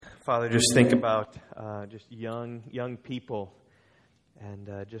Father, just think about just young people and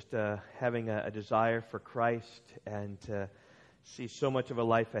just having a desire for Christ and to see so much of a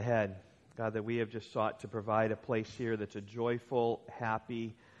life ahead. God, that we have just sought to provide a place here that's a joyful,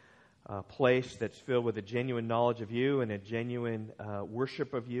 happy place that's filled with a genuine knowledge of you and a genuine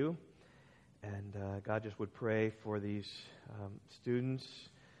worship of you. And God, just would pray for these students,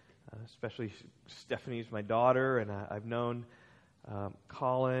 especially Stephanie's my daughter, and I've known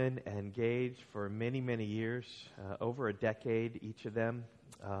Colin and Gage for many, many years, over a decade, each of them.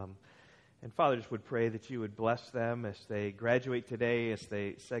 And Father, just would pray that you would bless them as they graduate today, as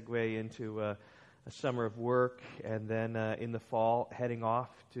they segue into a summer of work, and then in the fall, heading off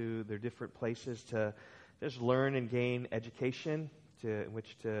to their different places to just learn and gain education in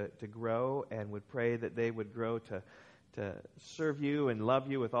which to grow, and would pray that they would grow to serve you and love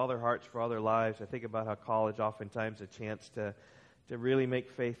you with all their hearts for all their lives. I think about how college oftentimes a chance to really make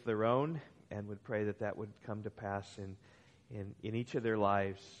faith their own, and would pray that that would come to pass in each of their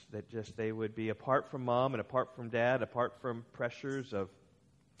lives, that just they would be apart from mom and apart from dad, apart from pressures of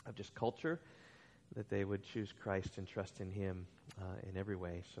just culture, that they would choose Christ and trust in Him in every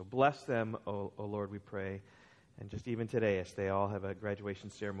way. So bless them, O Lord, we pray. And just even today, as they all have a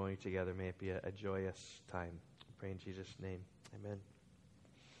graduation ceremony together, may it be a joyous time. I pray in Jesus' name. Amen.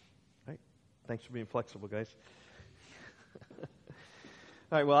 All right. Thanks for being flexible, guys.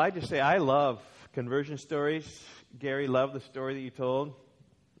 All right, well, I just say I love conversion stories. Gary loved the story that you told,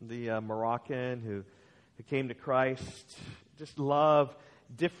 the Moroccan who came to Christ. Just love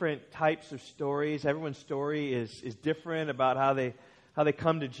different types of stories. Everyone's story is different about how they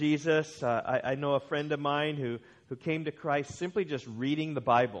come to Jesus. I know a friend of mine who came to Christ simply just reading the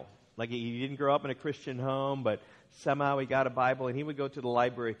Bible. Like, he didn't grow up in a Christian home, but somehow he got a Bible, and he would go to the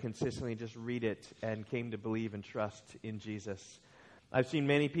library consistently, just read it, and came to believe and trust in Jesus. I've seen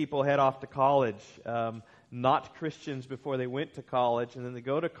many people head off to college, not Christians before they went to college, and then they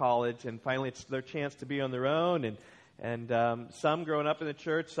go to college, and finally it's their chance to be on their own, and some growing up in the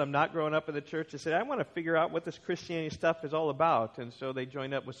church, some not growing up in the church. They said, I want to figure out what this Christianity stuff is all about, and so they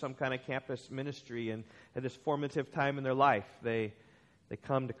joined up with some kind of campus ministry, and at this formative time in their life, they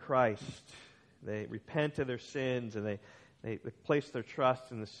come to Christ. They repent of their sins, and they place their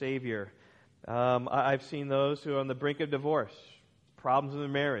trust in the Savior. I've seen those who are on the brink of divorce, problems in their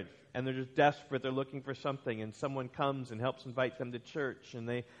marriage, and they're just desperate. They're looking for something, and someone comes and helps invite them to church, and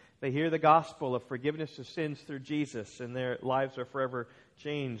they hear the gospel of forgiveness of sins through Jesus, and their lives are forever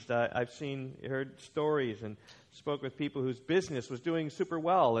changed. I've heard stories and spoke with people whose business was doing super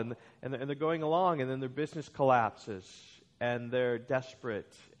well, and they're going along, and then their business collapses, and they're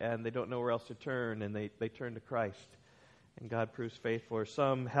desperate, and they don't know where else to turn, and they turn to Christ, and God proves faithful. Or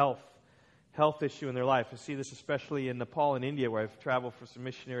some health issue in their life. I see this especially in Nepal and India, where I've traveled for some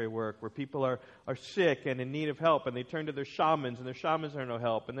missionary work, where people are sick and in need of help, and they turn to their shamans, and their shamans are no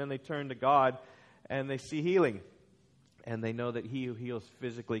help, and then they turn to God, and they see healing, and they know that He who heals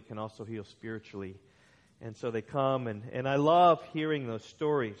physically can also heal spiritually, and so they come, and I love hearing those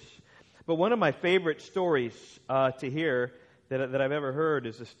stories. But one of my favorite stories to hear that I've ever heard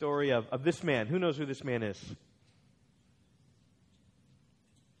is the story of this man. Who knows who this man is?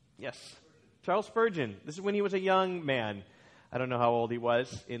 Yes. Charles Spurgeon. This is when he was a young man. I don't know how old he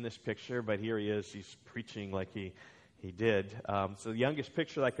was in this picture, but here he is. He's preaching like he did. So the youngest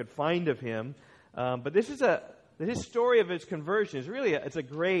picture I could find of him. But his story of his conversion is really it's a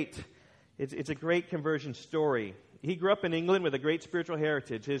great conversion story. He grew up in England with a great spiritual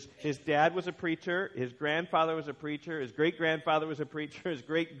heritage. His dad was a preacher. His grandfather was a preacher. His great-grandfather was a preacher. His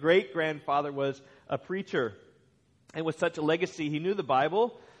great-great-grandfather was a preacher. And with such a legacy, he knew the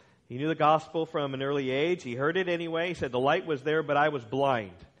Bible. He knew the gospel from an early age. He heard it anyway. He said, the light was there, but I was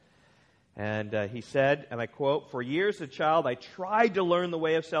blind. And he said, and I quote, for years as a child, I tried to learn the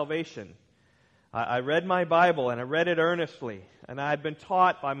way of salvation. I read my Bible, and I read it earnestly. And I had been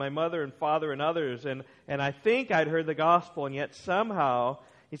taught by my mother and father and others. And I think I'd heard the gospel, and yet somehow,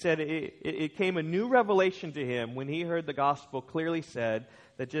 he said, it came a new revelation to him when he heard the gospel clearly said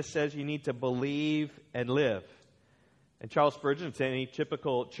that just says you need to believe and live. And Charles Spurgeon, it's any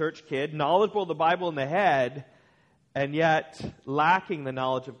typical church kid, knowledgeable of the Bible in the head, and yet lacking the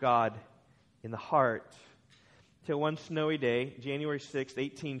knowledge of God in the heart. Till one snowy day, January 6th,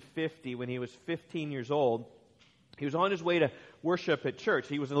 1850, when he was 15 years old, he was on his way to worship at church.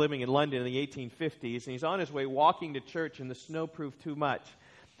 He was living in London in the 1850s, and he's on his way walking to church, and the snow proved too much.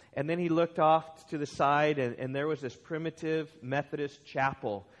 And then he looked off to the side, and there was this primitive Methodist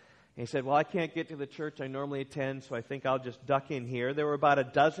chapel. And he said, well, I can't get to the church I normally attend, so I think I'll just duck in here. There were about a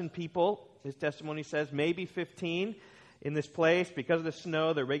dozen people, his testimony says, maybe 15. in this place. Because of the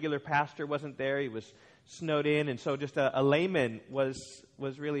snow, the regular pastor wasn't there. He was snowed in, and so just a layman was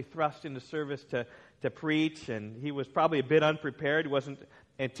really thrust into service to preach, and he was probably a bit unprepared. He wasn't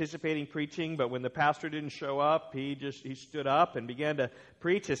anticipating preaching, but when the pastor didn't show up, he stood up and began to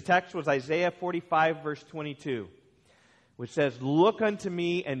preach. His text was Isaiah 45, verse 22, which says, "Look unto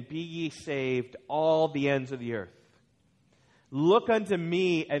me and be ye saved, all the ends of the earth." Look unto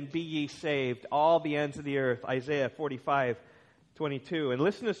me and be ye saved, all the ends of the earth. Isaiah 45, 22. And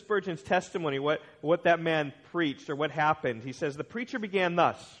listen to Spurgeon's testimony, what that man preached or what happened. He says, the preacher began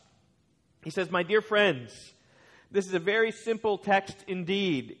thus. He says, "My dear friends, this is a very simple text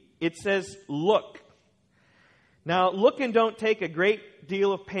indeed. It says, look. Now, looking don't take a great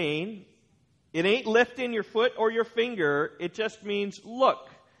deal of pain. It ain't lifting your foot or your finger. It just means look.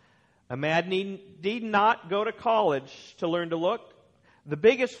 A man need not go to college to learn to look. The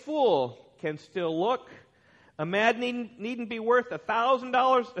biggest fool can still look. A man needn't be worth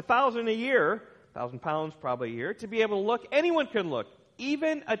 $1,000 a year, £1,000 probably a year, to be able to look. Anyone can look.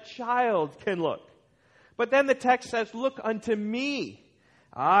 Even a child can look. But then the text says, look unto me.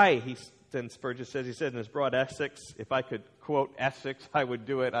 Then Spurgeon says, he said in his broad Essex, if I could quote Essex, I would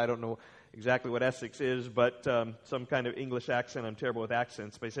do it. I don't know exactly what Essex is, but some kind of English accent. I'm terrible with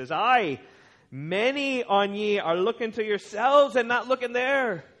accents. But he says, many on ye are looking to yourselves and not looking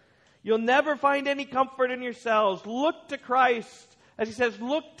there. You'll never find any comfort in yourselves. Look to Christ. As he says,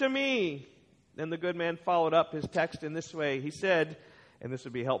 look to me. Then the good man followed up his text in this way. He said, and this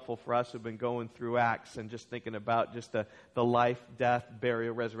would be helpful for us who've been going through Acts and just thinking about just the life, death,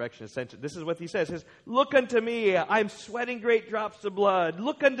 burial, resurrection, ascension. This is what he says. He says, look unto me, I'm sweating great drops of blood.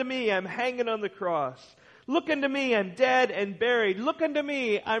 Look unto me, I'm hanging on the cross. Look unto me, I'm dead and buried. Look unto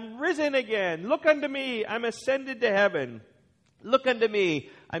me, I'm risen again. Look unto me, I'm ascended to heaven. Look unto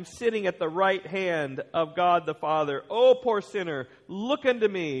me, I'm sitting at the right hand of God the Father. Oh, poor sinner, look unto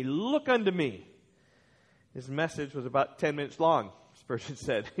me, look unto me. His message was about 10 minutes long. Spurgeon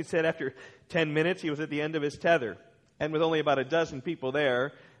said. He said after 10 minutes, he was at the end of his tether. And with only about a dozen people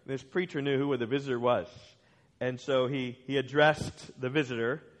there, this preacher knew who the visitor was. And so he addressed the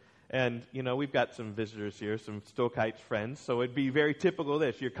visitor. And, you know, we've got some visitors here, some Stokites friends. So it'd be very typical of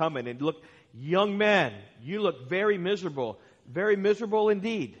this. You're coming and look, young man, you look very miserable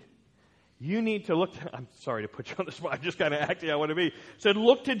indeed. You need to look, I'm sorry to put you on the spot, I'm just kind of acting I want to be. Said,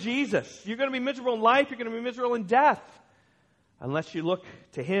 look to Jesus. You're going to be miserable in life, you're going to be miserable in death. Unless you look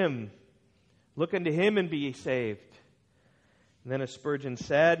to Him. Look unto Him and be ye saved. And then as Spurgeon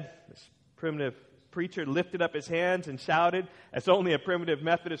said, this primitive preacher lifted up his hands and shouted, as only a primitive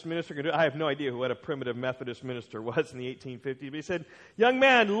Methodist minister could do. I have no idea what a primitive Methodist minister was in the 1850s. But he said, young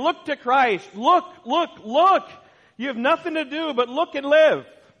man, look to Christ. Look. You have nothing to do but look and live.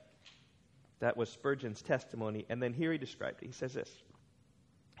 That was Spurgeon's testimony. And then here he described it. He says this.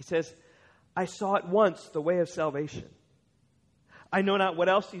 He says, I saw at once the way of salvation. I know not what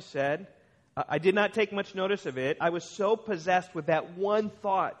else he said. I did not take much notice of it. I was so possessed with that one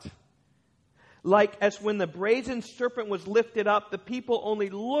thought. Like as when the brazen serpent was lifted up, the people only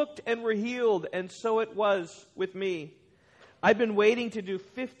looked and were healed, and so it was with me. I've been waiting to do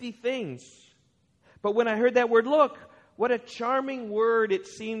 50 things. But when I heard that word, look, what a charming word it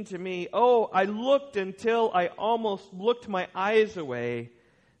seemed to me. Oh, I looked until I almost looked my eyes away.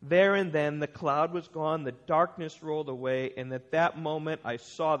 There and then the cloud was gone, the darkness rolled away, and at that moment I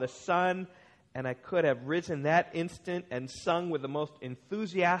saw the sun, and I could have risen that instant and sung with the most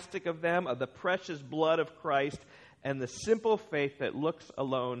enthusiastic of them of the precious blood of Christ and the simple faith that looks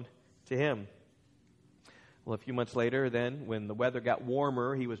alone to Him. Well, a few months later then, when the weather got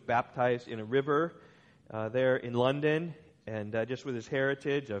warmer, he was baptized in a river there in London, and just with his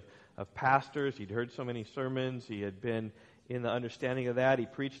heritage of pastors, he'd heard so many sermons, he had been in the understanding of that. He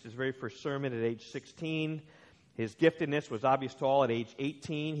preached his very first sermon at age 16. His giftedness was obvious to all at age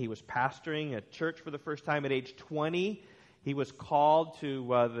 18. He was pastoring a church for the first time at age 20. He was called to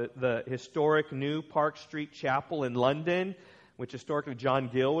the historic New Park Street Chapel in London, which historically John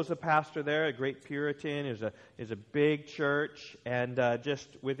Gill was the pastor there, a great Puritan. It was a big church, and just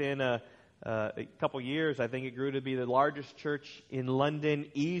within a couple years, I think it grew to be the largest church in London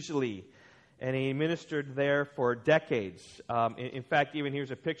easily. And he ministered there for decades. In fact, even here's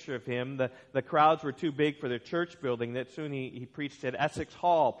a picture of him. The crowds were too big for the church building. That soon he preached at Essex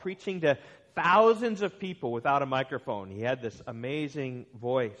Hall, preaching to thousands of people without a microphone. He had this amazing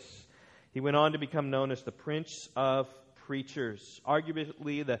voice. He went on to become known as the Prince of Preachers,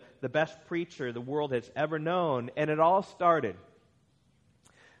 arguably the best preacher the world has ever known. And it all started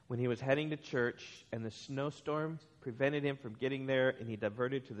when he was heading to church, and the snowstorm prevented him from getting there, and he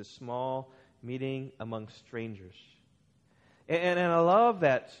diverted to the small meeting among strangers. And I love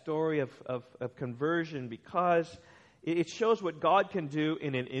that story of conversion because it shows what God can do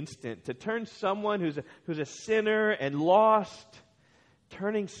in an instant. To turn someone who's a sinner and lost,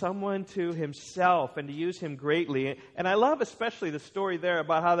 turning someone to Himself and to use him greatly. And I love especially the story there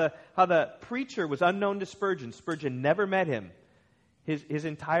about how the preacher was unknown to Spurgeon. Spurgeon never met him his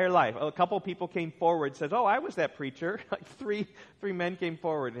entire life. A couple people came forward and said, "Oh, I was that preacher." Like three men came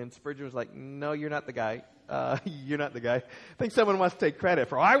forward, and Spurgeon was like, "No, you're not the guy. You're not the guy." I think someone wants to take credit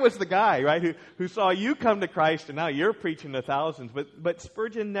for, I was the guy, right, who saw you come to Christ, and now you're preaching to thousands. But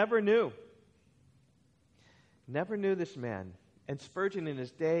Spurgeon never knew this man. And Spurgeon in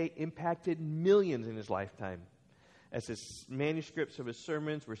his day impacted millions in his lifetime. As his manuscripts of his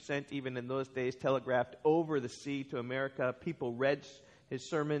sermons were sent, even in those days, telegraphed over the sea to America, people read his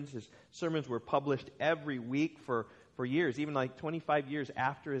sermons. His sermons were published every week for years, even like 25 years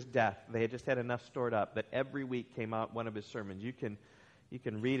after his death. They had just had enough stored up that every week came out one of his sermons. You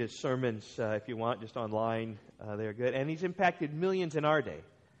can read his sermons if you want, just online. They're good. And he's impacted millions in our day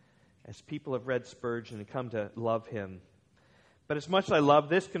as people have read Spurgeon and come to love him. But as much as I love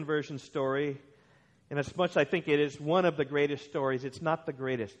this conversion story, and as much as I think it is one of the greatest stories, it's not the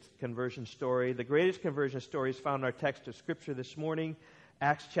greatest conversion story. The greatest conversion story is found in our text of Scripture this morning,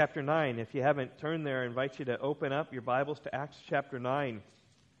 Acts chapter 9. If you haven't turned there, I invite you to open up your Bibles to Acts chapter 9.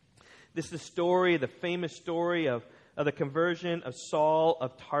 This is the story, the famous story of the conversion of Saul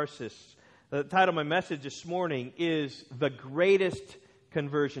of Tarsus. The title of my message this morning is The Greatest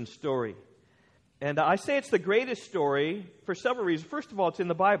Conversion Story. And I say it's the greatest story for several reasons. First of all, it's in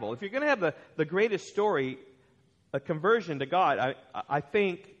the Bible. If you're going to have the greatest story, a conversion to God, I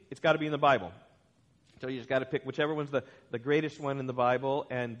think it's got to be in the Bible. So you just got to pick whichever one's the greatest one in the Bible,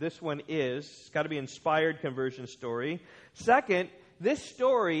 and this one it's got to be an inspired conversion story. Second, this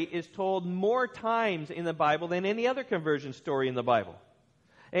story is told more times in the Bible than any other conversion story in the Bible.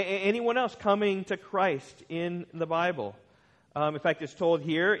 Anyone else coming to Christ in the Bible. In fact, it's told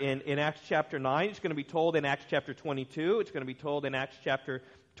here in Acts chapter 9. It's going to be told in Acts chapter 22. It's going to be told in Acts chapter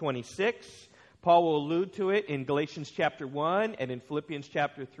 26. Paul will allude to it in Galatians chapter 1 and in Philippians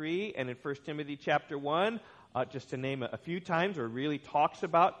chapter 3 and in 1 Timothy chapter 1, just to name a few times where it really talks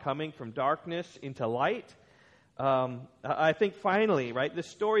about coming from darkness into light. I think finally, right, this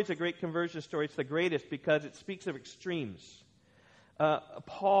story is a great conversion story. It's the greatest because it speaks of extremes.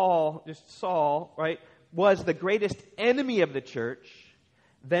 Saul, right, was the greatest enemy of the church,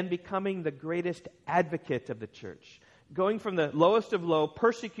 then becoming the greatest advocate of the church. Going from the lowest of low,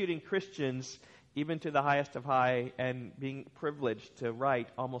 persecuting Christians, even to the highest of high, and being privileged to write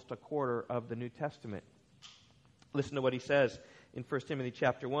almost a quarter of the New Testament. Listen to what he says in 1 Timothy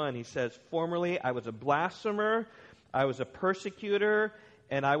chapter 1. He says, "Formerly I was a blasphemer, I was a persecutor,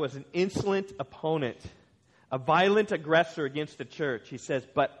 and I was an insolent opponent, a violent aggressor against the church." He says,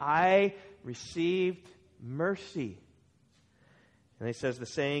 "But I received mercy." And he says the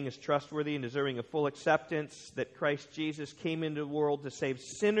saying is trustworthy and deserving of full acceptance, that Christ Jesus came into the world to save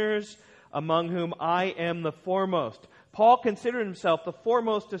sinners, among whom I am the foremost. Paul considered himself the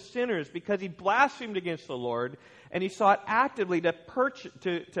foremost of sinners because he blasphemed against the Lord, and he sought actively to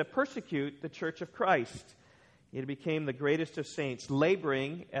persecute the church of Christ. He became the greatest of saints,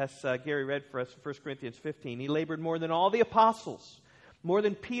 laboring, as Gary read for us in 1 Corinthians 15, he labored more than all the apostles, more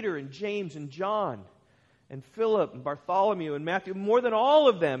than Peter and James and John and Philip and Bartholomew and Matthew, more than all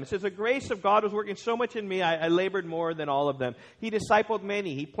of them. It says, the grace of God was working so much in me, I labored more than all of them. He discipled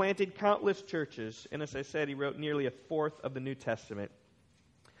many. He planted countless churches. And as I said, he wrote nearly a fourth of the New Testament.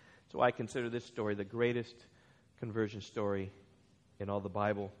 So I consider this story the greatest conversion story in all the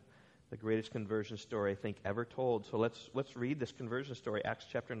Bible. The greatest conversion story, I think, ever told. So let's read this conversion story, Acts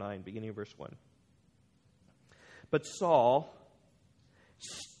chapter 9, beginning of verse 1. "But Saul,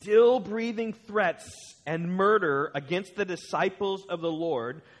 still breathing threats and murder against the disciples of the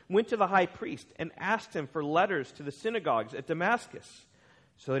Lord, went to the high priest and asked him for letters to the synagogues at Damascus,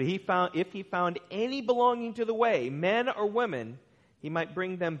 so that if he found any belonging to the way, men or women, he might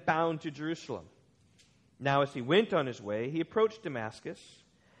bring them bound to Jerusalem. Now as he went on his way, he approached Damascus,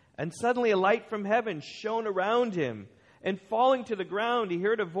 and suddenly a light from heaven shone around him, and falling to the ground, he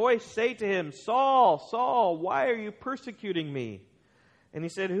heard a voice say to him, 'Saul, Saul, why are you persecuting me?' And he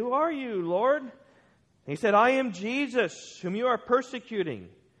said, 'Who are you, Lord?' And he said, 'I am Jesus, whom you are persecuting.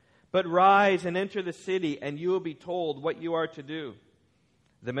 But rise and enter the city, and you will be told what you are to do.'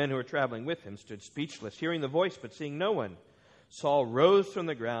 The men who were traveling with him stood speechless, hearing the voice, but seeing no one. Saul rose from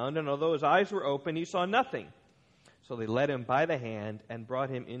the ground, and although his eyes were open, he saw nothing. So they led him by the hand and brought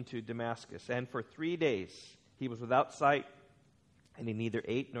him into Damascus. And for 3 days he was without sight, and he neither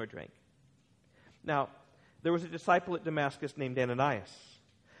ate nor drank. Now, there was a disciple at Damascus named Ananias.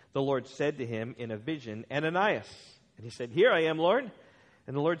 The Lord said to him in a vision, Ananias. And he said, Here I am, Lord.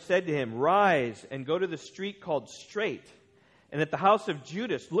 And the Lord said to him, Rise and go to the street called Straight, and at the house of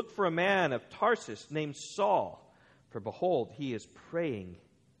Judas look for a man of Tarsus named Saul. For behold, he is praying.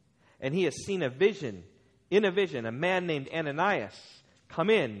 And he has seen a vision. In a vision, a man named Ananias come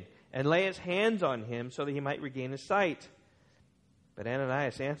in and lay his hands on him so that he might regain his sight. But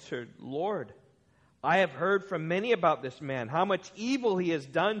Ananias answered, Lord, I have heard from many about this man, how much evil he has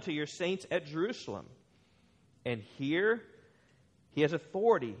done to your saints at Jerusalem. And here he has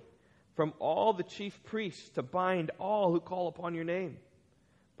authority from all the chief priests to bind all who call upon your name.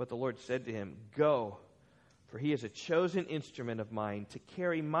 But the Lord said to him, Go, for he is a chosen instrument of mine to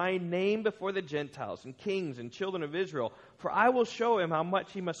carry my name before the Gentiles and kings and children of Israel. For I will show him how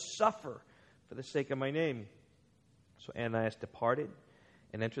much he must suffer for the sake of my name. So Ananias departed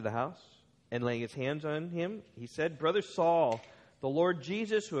and entered the house. And laying his hands on him, he said, Brother Saul, the Lord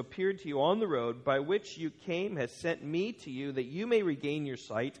Jesus, who appeared to you on the road by which you came, has sent me to you that you may regain your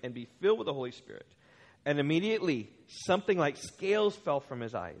sight and be filled with the Holy Spirit. And immediately something like scales fell from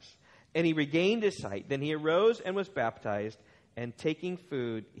his eyes, and he regained his sight. Then he arose and was baptized, and taking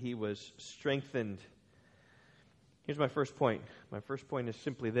food, he was strengthened. Here's my first point. My first point is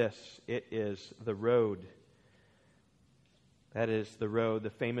simply this. It is the road. That is the road, the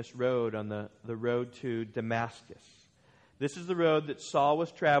famous road on the road to Damascus. This is the road that Saul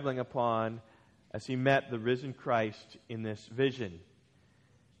was traveling upon as he met the risen Christ in this vision.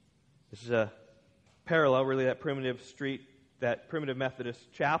 This is a parallel, really, that primitive street, that primitive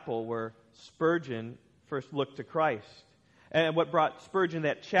Methodist chapel where Spurgeon first looked to Christ. And what brought Spurgeon to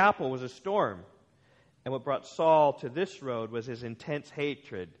that chapel was a storm. And what brought Saul to this road was his intense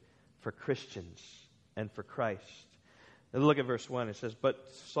hatred for Christians and for Christ. Now look at verse 1. It says, But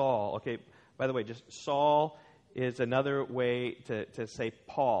Saul, okay, by the way, just Saul is another way to say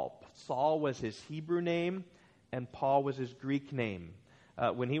Paul. Saul was his Hebrew name, and Paul was his Greek name.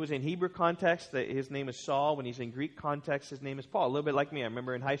 When he was in Hebrew context, his name is Saul. When he's in Greek context, his name is Paul. A little bit like me. I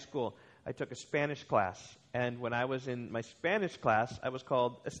remember in high school, I took a Spanish class. And when I was in my Spanish class, I was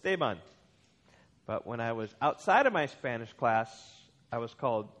called Esteban. But when I was outside of my Spanish class, I was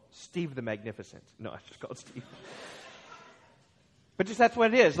called Steve the Magnificent. No, I was just called Steve. But just that's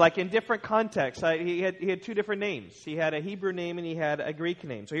what it is. Like in different contexts, he had two different names. He had a Hebrew name and he had a Greek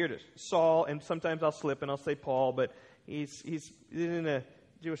name. So here it is, Saul, and sometimes I'll slip and I'll say Paul, but he's in a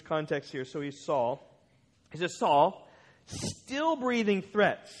Jewish context here, so he's Saul. He says, Saul, still breathing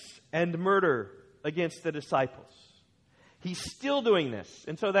threats and murder against the disciples. He's still doing this.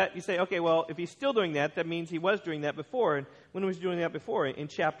 And so that you say, okay, well, if he's still doing that, that means he was doing that before. And when he was doing that before, in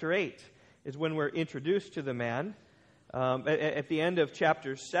chapter 8, is when we're introduced to the man. At the end of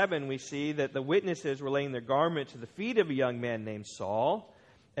chapter 7, we see that the witnesses were laying their garments at the feet of a young man named Saul.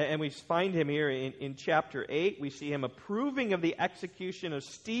 And we find him here in chapter 8. We see him approving of the execution of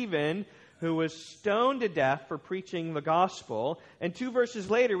Stephen, who was stoned to death for preaching the gospel. And 2 verses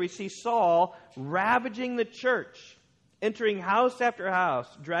later, we see Saul ravaging the church, entering house after house,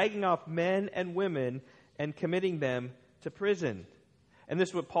 dragging off men and women and committing them to prison. And this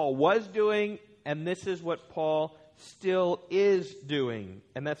is what Paul was doing, and this is what Paul still is doing.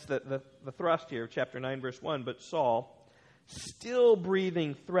 And that's the thrust here of chapter 9, verse 1. But Saul, still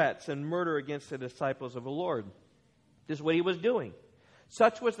breathing threats and murder against the disciples of the Lord. This is what he was doing.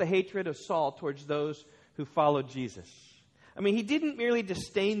 Such was the hatred of Saul towards those who followed Jesus. I mean, he didn't merely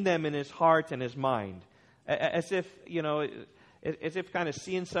disdain them in his heart and his mind, as if kind of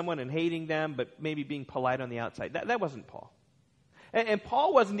seeing someone and hating them, but maybe being polite on the outside. That wasn't Paul. And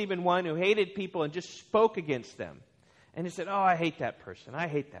Paul wasn't even one who hated people and just spoke against them. And he said, oh, I hate that person. I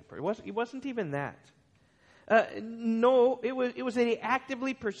hate that person. It wasn't even that. No, it was that he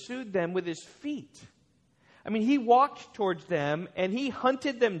actively pursued them with his feet. I mean, he walked towards them, and he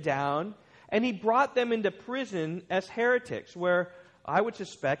hunted them down, and he brought them into prison as heretics, where I would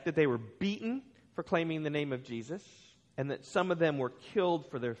suspect that they were beaten for claiming the name of Jesus, and that some of them were killed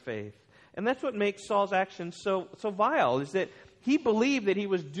for their faith. And that's what makes Saul's actions so vile, is that he believed that he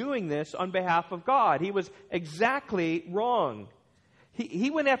was doing this on behalf of God. He was exactly wrong. He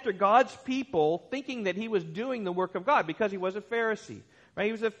went after God's people thinking that he was doing the work of God because he was a Pharisee. Right?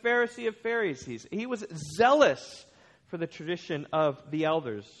 He was a Pharisee of Pharisees. He was zealous for the tradition of the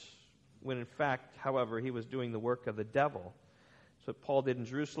elders, when in fact, however, he was doing the work of the devil. That's what Paul did in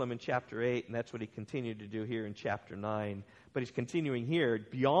Jerusalem in chapter 8, and that's what he continued to do here in chapter 9. But he's continuing here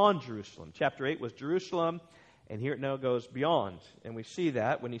beyond Jerusalem. Chapter 8 was Jerusalem, and here it now goes beyond. And we see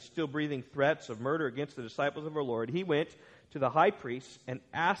that when he's still breathing threats of murder against the disciples of our Lord, he went to the high priest and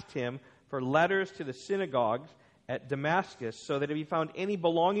asked him for letters to the synagogues at Damascus, so that if he found any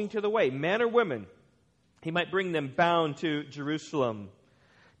belonging to the way, men or women, he might bring them bound to Jerusalem.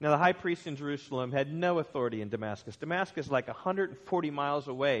 Now, the high priest in Jerusalem had no authority in Damascus. Damascus is like 140 miles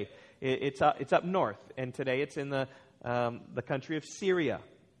away. It's up north, and today it's in the country of Syria.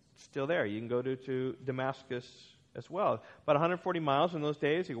 It's still there. You can go to Damascus as well. About 140 miles in those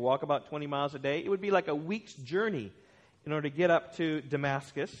days. You could walk about 20 miles a day. It would be like a week's journey in order to get up to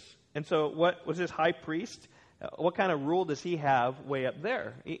Damascus. And so what was this high priest? What kind of rule does he have way up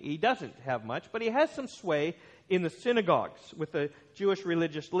there? He doesn't have much, but he has some sway in the synagogues with the Jewish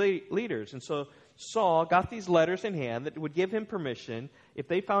religious leaders. And so Saul got these letters in hand that would give him permission if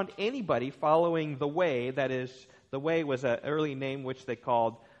they found anybody following the way. That is, the way was an early name which they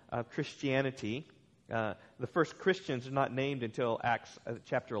called Christianity. The first Christians are not named until Acts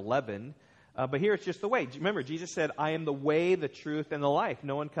chapter 11. But here it's just the way. Remember, Jesus said, I am the way, the truth, and the life.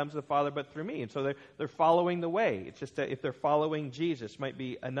 No one comes to the Father but through me. And so they're following the way. It's just that if they're following Jesus, might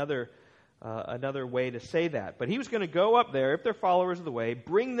be another way to say that. But he was going to go up there, if they're followers of the way,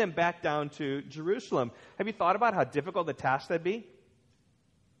 bring them back down to Jerusalem. Have you thought about how difficult the task that'd be?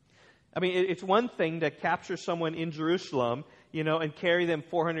 I mean, it's one thing to capture someone in Jerusalem, and carry them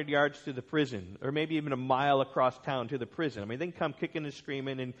 400 yards to the prison, or maybe even a mile across town to the prison. I mean, they can come kicking and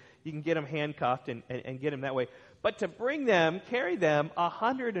screaming, and you can get them handcuffed and get them that way. But to carry them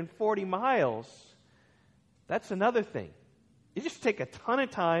 140 miles, that's another thing. It just take a ton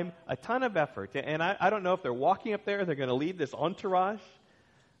of time, a ton of effort. And I don't know if they're walking up there, they're going to leave this entourage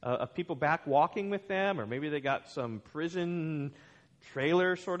of people back walking with them, or maybe they got some prison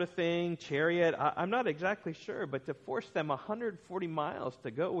trailer sort of thing, chariot. I'm not exactly sure, but to force them 140 miles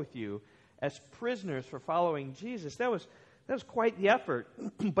to go with you as prisoners for following Jesus, that was quite the effort.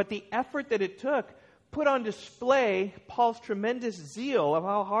 But the effort that it took put on display Paul's tremendous zeal of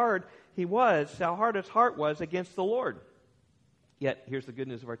how hard his heart was against the Lord. Yet, here's the good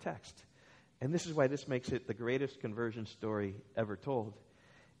news of our text. And this is why this makes it the greatest conversion story ever told,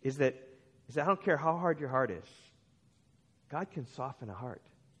 is that I don't care how hard your heart is, God can soften a heart.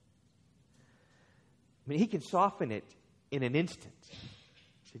 I mean, he can soften it in an instant,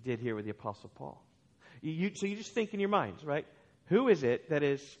 as he did here with the Apostle Paul. So you just think in your minds, right? Who is it that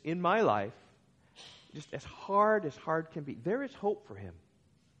is in my life just as hard can be? There is hope for him,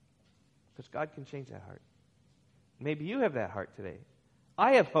 because God can change that heart. Maybe you have that heart today.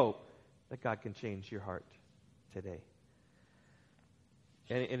 I have hope that God can change your heart today.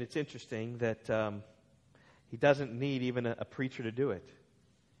 And it's interesting that he doesn't need even a preacher to do it.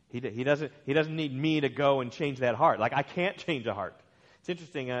 He doesn't need me to go and change that heart. Like, I can't change a heart. It's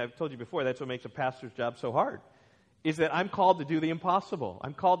interesting. I've told you before, that's what makes a pastor's job so hard, is that I'm called to do the impossible.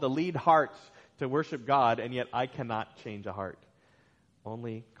 I'm called to lead hearts to worship God, and yet I cannot change a heart.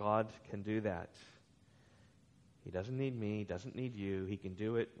 Only God can do that. He doesn't need me. He doesn't need you. He can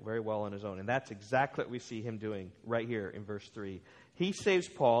do it very well on his own. And that's exactly what we see him doing right here in verse 3. He saves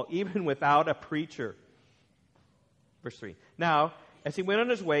Paul even without a preacher. Verse 3. Now, as he went on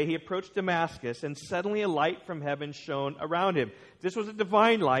his way, he approached Damascus, and suddenly a light from heaven shone around him. This was a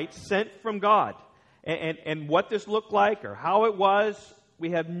divine light sent from God. And what this looked like or how it was, we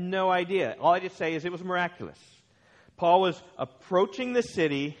have no idea. All I just say is it was miraculous. Paul was approaching the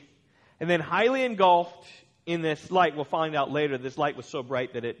city, and then highly engulfed in this light. We'll find out later this light was so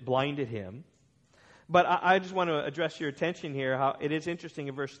bright that it blinded him. But I just want to address your attention here, how it is interesting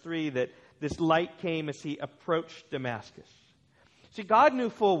in verse 3 that this light came as he approached Damascus. See, God knew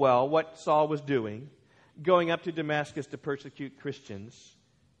full well what Saul was doing, going up to Damascus to persecute Christians.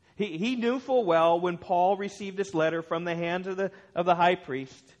 He knew full well when Paul received this letter from the hands of the high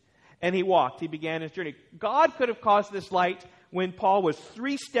priest, and he walked. He began his journey. God could have caused this light when Paul was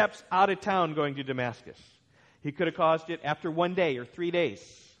 3 steps out of town going to Damascus. He could have caused it after 1 day or 3 days.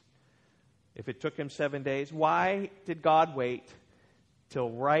 If it took him 7 days, why did God wait till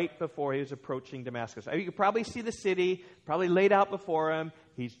right before he was approaching Damascus? You could probably see the city, probably laid out before him.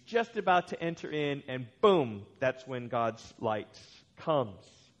 He's just about to enter in, and boom, that's when God's light comes.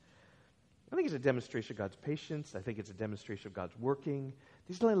 I think it's a demonstration of God's patience. I think it's a demonstration of God's working.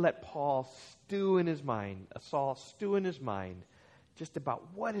 He's going to let Paul stew in his mind, Saul stew in his mind, just about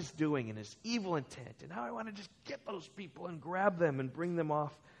what he's doing and his evil intent, and how I want to just get those people and grab them and bring them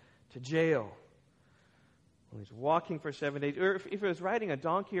off to jail. Well, he's walking for 7 days. Or if he was riding a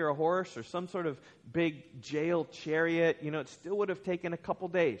donkey or a horse or some sort of big jail chariot, it still would have taken a couple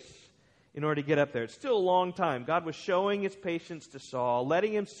days in order to get up there. It's still a long time. God was showing his patience to Saul,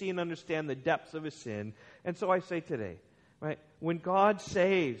 letting him see and understand the depths of his sin. And so I say today, right, when God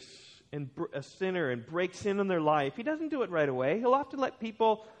saves a sinner and breaks in on their life, he doesn't do it right away. He'll often let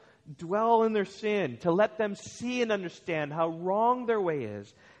people dwell in their sin, to let them see and understand how wrong their way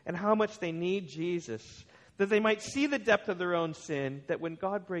is and how much they need Jesus, that they might see the depth of their own sin, that when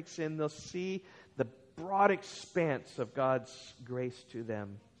God breaks in, they'll see the broad expanse of God's grace to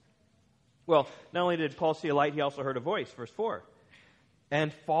them. Well, not only did Paul see a light, he also heard a voice, verse 4.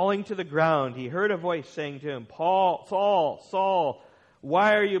 And falling to the ground, he heard a voice saying to him, Paul, Saul, Saul,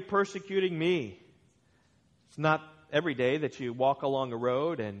 why are you persecuting me? It's not every day that you walk along a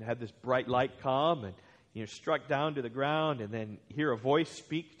road and have this bright light come and you're struck down to the ground and then hear a voice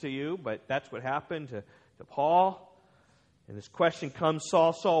speak to you, but that's what happened to Paul. And this question comes,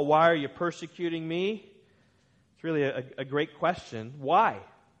 Saul, Saul, why are you persecuting me? It's really a great question. Why?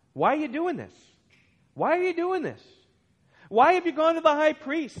 Why are you doing this? Why are you doing this? Why have you gone to the high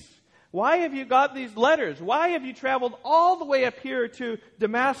priest? Why have you got these letters? Why have you traveled all the way up here to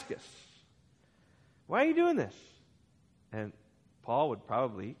Damascus? Why are you doing this? And Paul could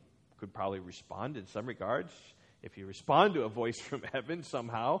probably respond in some regards. If you respond to a voice from heaven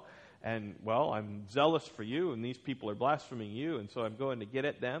somehow, and, well, I'm zealous for you, and these people are blaspheming you, and so I'm going to get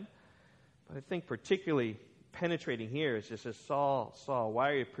at them. But I think particularly penetrating here is just, Saul, Saul, why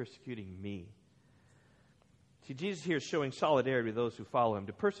are you persecuting me? See, Jesus here is showing solidarity with those who follow him.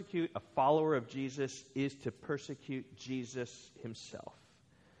 To persecute a follower of Jesus is to persecute Jesus himself.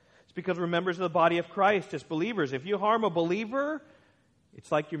 It's because we're members of the body of Christ as believers. If you harm a believer,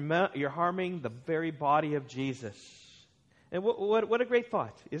 it's like you're harming the very body of Jesus. And what a great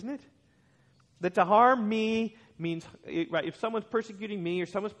thought, isn't it? That to harm me means, right, if someone's persecuting me or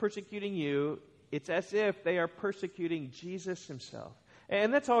someone's persecuting you, it's as if they are persecuting Jesus himself.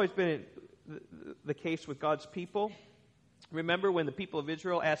 And that's always been the case with God's people. Remember when the people of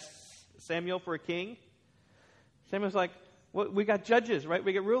Israel asked Samuel for a king? Samuel's like, well, we got judges, right?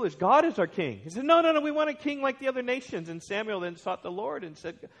 We got rulers. God is our king. He said, no, we want a king like the other nations. And Samuel then sought the Lord and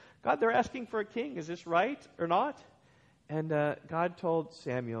said, God, they're asking for a king. Is this right or not? And God told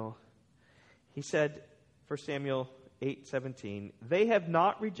Samuel, he said, 1 Samuel 8:17, they have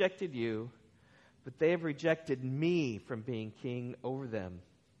not rejected you, but they have rejected me from being king over them.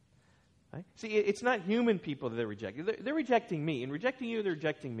 Right? See, it's not human people that they're rejecting. They're rejecting me. In rejecting you, they're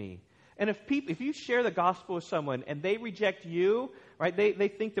rejecting me. And if you share the gospel with someone and they reject you, right? They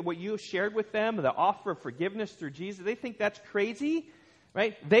think that what you shared with them, the offer of forgiveness through Jesus, they think that's crazy,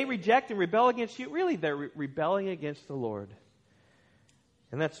 right? They reject and rebel against you. Really, they're rebelling against the Lord.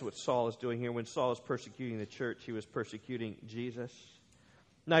 And that's what Saul is doing here. When Saul is persecuting the church, he was persecuting Jesus.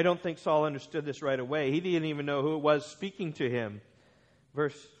 Now, I don't think Saul understood this right away. He didn't even know who it was speaking to him.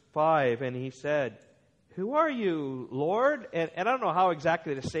 Verse 5, and he said, who are you, Lord? And I don't know how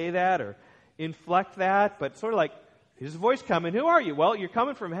exactly to say that or inflect that, but sort of like, his voice coming, who are you? Well, you're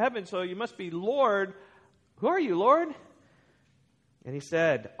coming from heaven, so you must be Lord. Who are you, Lord? And he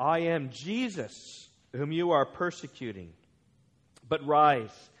said, I am Jesus, whom you are persecuting. But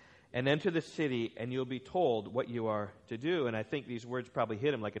rise and enter the city, and you'll be told what you are to do. And I think these words probably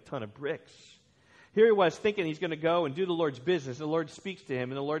hit him like a ton of bricks. Here he was thinking he's going to go and do the Lord's business. The Lord speaks to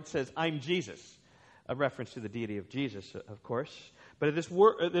him, and the Lord says, I'm Jesus. A reference to the deity of Jesus, of course. But at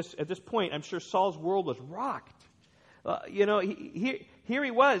this point, I'm sure Saul's world was rocked. Here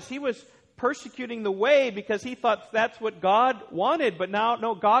he was. He was persecuting the way because he thought that's what God wanted. But now,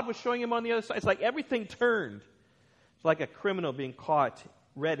 no, God was showing him on the other side. It's like everything turned. It's like a criminal being caught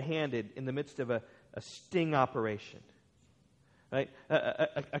red-handed in the midst of a sting operation. Right?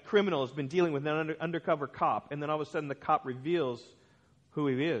 A criminal has been dealing with an undercover cop, and then all of a sudden the cop reveals who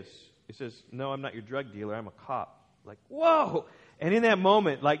he is. He says, no, I'm not your drug dealer, I'm a cop. Like, whoa! And in that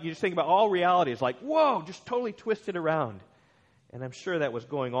moment, like, you just think about all reality. It's like, whoa, just totally twisted around. And I'm sure that was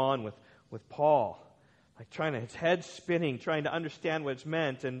going on with Paul. Like, his head spinning, trying to understand what it's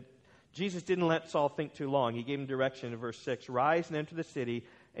meant. And Jesus didn't let Saul think too long. He gave him direction in verse 6. Rise and enter the city,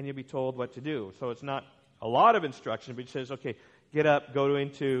 and you'll be told what to do. So it's not a lot of instruction, but he says, okay, get up, go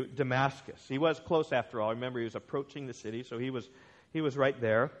into Damascus. He was close after all. Remember, he was approaching the city, so he was right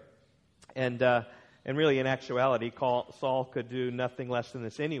there. And really, in actuality, Saul could do nothing less than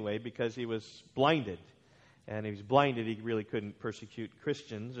this anyway because he was blinded. And if he was blinded, he really couldn't persecute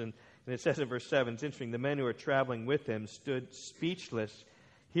Christians. And it says in verse 7, it's interesting, the men who were traveling with him stood speechless,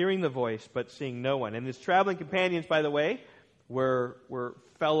 hearing the voice, but seeing no one. And his traveling companions, by the way, were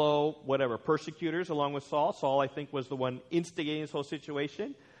fellow, persecutors along with Saul. Saul, I think, was the one instigating this whole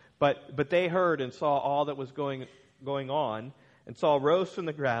situation. But they heard and saw all that was going on. And Saul rose from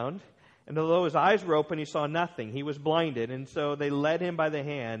the ground. And although his eyes were open, he saw nothing. He was blinded. And so they led him by the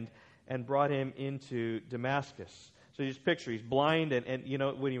hand and brought him into Damascus. So you just picture, he's blind. And you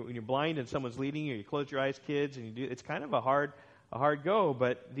know, when you're blind and someone's leading you, you close your eyes, kids, and it's kind of a hard a hard go.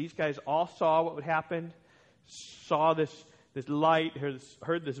 But these guys all saw what would happen, saw this light,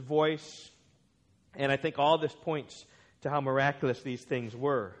 heard this voice, and I think all this points to how miraculous these things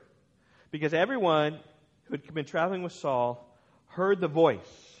were. Because everyone who had been traveling with Saul heard the voice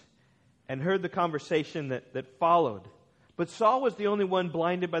and heard the conversation that followed. But Saul was the only one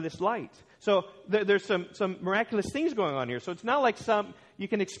blinded by this light. So there's some miraculous things going on here. So it's not like you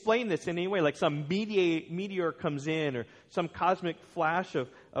can explain this in any way, like some meteor comes in, or some cosmic flash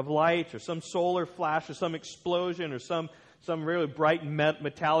of light, or some solar flash, or some explosion, or some really bright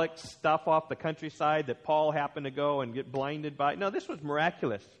metallic stuff off the countryside that Paul happened to go and get blinded by. No, this was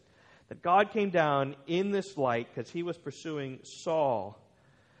miraculous. That God came down in this light because he was pursuing Saul.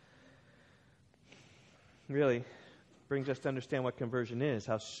 Really brings us to understand what conversion is,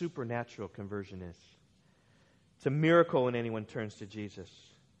 how supernatural conversion is. It's a miracle when anyone turns to Jesus.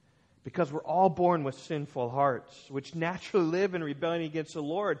 Because we're all born with sinful hearts, which naturally live in rebellion against the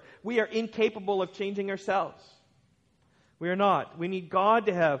Lord. We are incapable of changing ourselves. We are not. We need God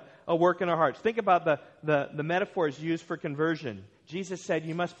to have a work in our hearts. Think about the metaphors used for conversion. Jesus said,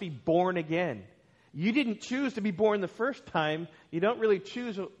 you must be born again. You didn't choose to be born the first time. You don't really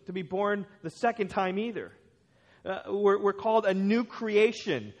choose to be born the second time either. We're called a new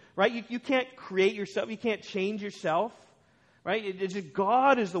creation, right? You can't create yourself. You can't change yourself, right? It's just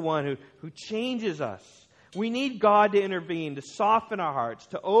God is the one who changes us. We need God to intervene, to soften our hearts,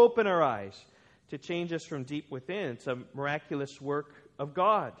 to open our eyes, to change us from deep within. It's a miraculous work of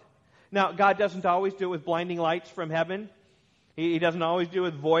God. Now, God doesn't always do it with blinding lights from heaven. He doesn't always do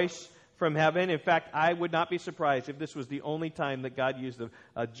it with voice from heaven. In fact, I would not be surprised if this was the only time that God used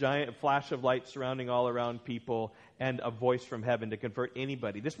a giant flash of light surrounding all around people and a voice from heaven to convert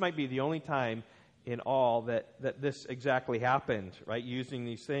anybody. This might be the only time in all that this exactly happened, right? Using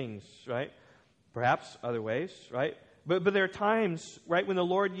these things, right? Perhaps other ways, right? But there are times, right, when the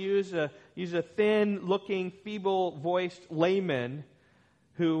Lord used a thin-looking, feeble-voiced layman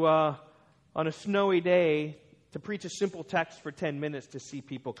who, on a snowy day, to preach a simple text for 10 minutes to see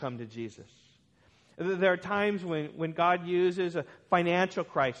people come to Jesus. There are times when God uses a financial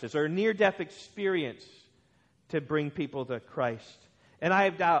crisis or a near-death experience to bring people to Christ. And I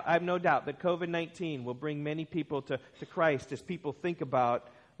have no doubt that COVID-19 will bring many people to Christ as people think about,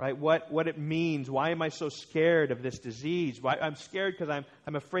 right, what it means. Why am I so scared of this disease? I'm scared because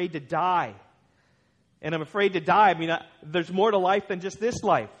I'm afraid to die. And I'm afraid to die. I mean, there's more to life than just this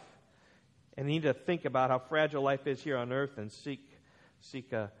life. And you need to think about how fragile life is here on earth and seek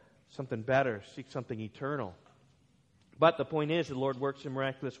something better, seek something eternal. But the point is, the Lord works in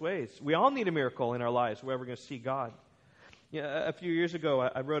miraculous ways. We all need a miracle in our lives if we're ever going to see God. A few years ago,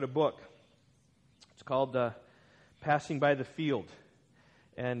 I wrote a book. It's called Passing by the Field.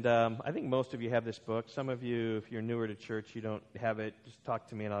 And I think most of you have this book. Some of you, if you're newer to church, you don't have it. Just talk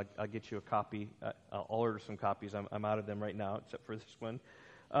to me and I'll get you a copy. I'll order some copies. I'm out of them right now, except for this one.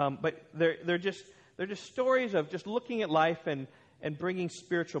 But they're just stories of just looking at life and bringing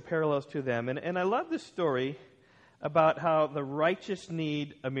spiritual parallels to them. And I love this story about how the righteous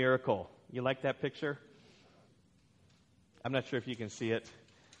need a miracle. You like that picture? I'm not sure if you can see it.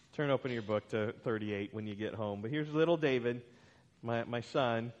 Turn open your book to 38 when you get home. But here's little David, my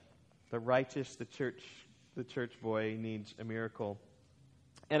son, the righteous, the church boy needs a miracle.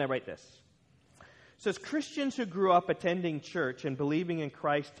 And I write this. It says, Christians who grew up attending church and believing in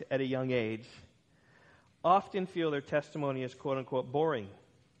Christ at a young age often feel their testimony is quote-unquote boring.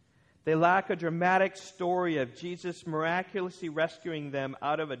 They lack a dramatic story of Jesus miraculously rescuing them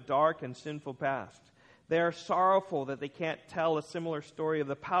out of a dark and sinful past. They are sorrowful that they can't tell a similar story of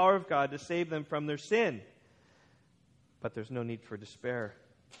the power of God to save them from their sin. But there's no need for despair.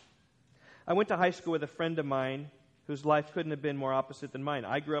 I went to high school with a friend of mine whose life couldn't have been more opposite than mine.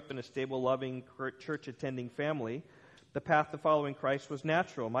 I grew up in a stable, loving, church-attending family. The path to following Christ was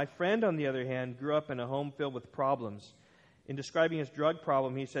natural. My friend, on the other hand, grew up in a home filled with problems. In describing his drug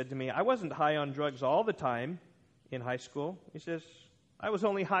problem, he said to me, I wasn't high on drugs all the time in high school. He says, I was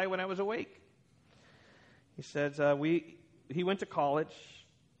only high when I was awake. He says, he went to college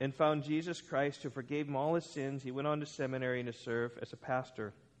and found Jesus Christ who forgave him all his sins. He went on to seminary and to serve as a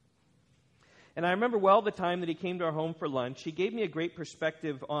pastor. And I remember well the time that he came to our home for lunch. He gave me a great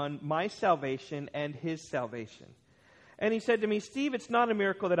perspective on my salvation and his salvation. And he said to me, Steve, it's not a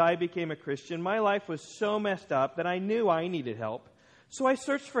miracle that I became a Christian. My life was so messed up that I knew I needed help. So I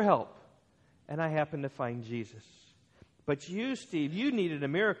searched for help. And I happened to find Jesus. But you, Steve, you needed a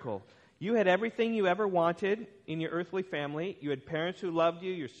miracle. You had everything you ever wanted in your earthly family. You had parents who loved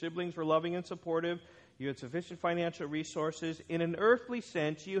you. Your siblings were loving and supportive. You had sufficient financial resources. In an earthly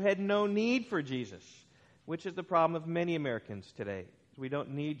sense, you had no need for Jesus. which is the problem of many Americans today. We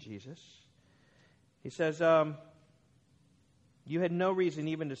don't need Jesus. He says, you had no reason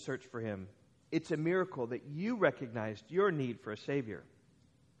even to search for him. It's a miracle that you recognized your need for a Savior.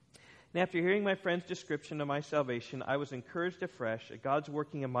 And after hearing my friend's description of my salvation, I was encouraged afresh at God's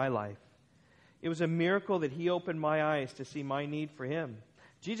working in my life. It was a miracle that he opened my eyes to see my need for him.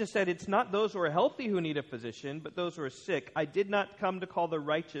 Jesus said, it's not those who are healthy who need a physician, but those who are sick. I did not come to call the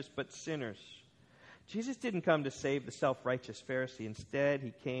righteous, but sinners. Jesus didn't come to save the self-righteous Pharisee. Instead,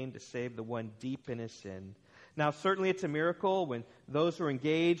 he came to save the one deep in his sin. Now, certainly it's a miracle when those who are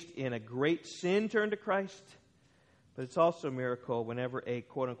engaged in a great sin turn to Christ, but it's also a miracle whenever a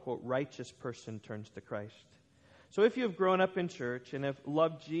quote-unquote righteous person turns to Christ. So if you have grown up in church and have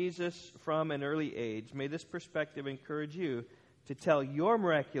loved Jesus from an early age, may this perspective encourage you to tell your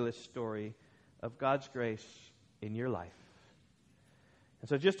miraculous story of God's grace in your life. And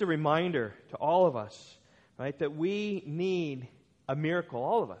so just a reminder to all of us, right, that we need a miracle,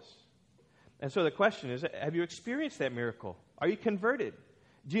 all of us. And so the question is, have you experienced that miracle? Are you converted?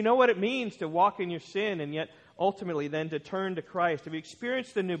 Do you know what it means to walk in your sin and yet ultimately then to turn to Christ? Have you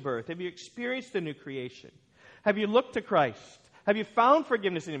experienced the new birth? Have you experienced the new creation? Have you looked to Christ? Have you found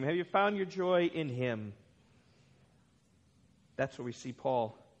forgiveness in him? Have you found your joy in him? That's what we see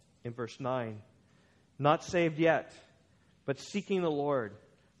Paul in verse 9. Not saved yet, but seeking the Lord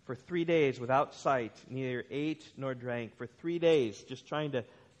for 3 days without sight, neither ate nor drank. For 3 days, just trying to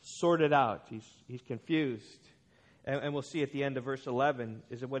sort it out. He's confused. And we'll see at the end of verse 11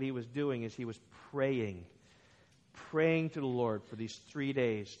 is that what he was doing is he was praying to the Lord for these 3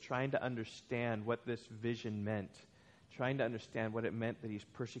 days, trying to understand what this vision meant, trying to understand what it meant that he's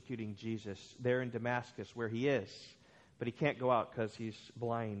persecuting Jesus there in Damascus where he is. But he can't go out because he's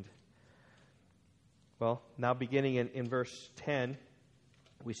blind. Well, now beginning in verse 10,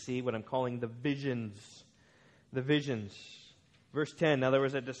 we see what I'm calling the visions. The visions. Verse 10, now there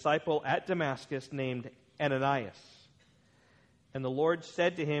was a disciple at Damascus named Ananias. And the Lord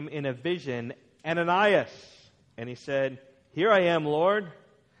said to him in a vision, Ananias. And he said, here I am, Lord.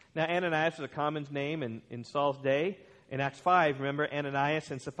 Now Ananias is a common name in Saul's day. In Acts 5, remember Ananias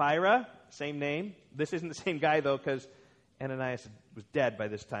and Sapphira? Same name. This isn't the same guy, though, because Ananias was dead by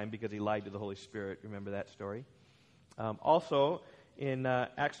this time because he lied to the Holy Spirit. Remember that story? Also, in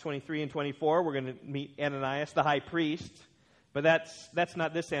Acts 23 and 24, we're going to meet Ananias, the high priest. But that's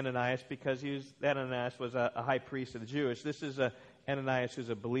not this Ananias, because Ananias was a high priest of the Jewish. This is Ananias who's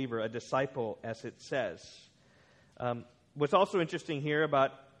a believer, a disciple, as it says. What's also interesting here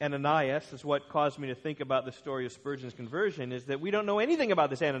about Ananias is what caused me to think about the story of Spurgeon's conversion, is that we don't know anything about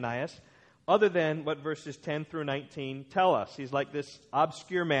this Ananias other than what verses 10 through 19 tell us. He's like this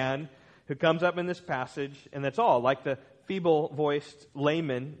obscure man who comes up in this passage, and that's all, like the feeble-voiced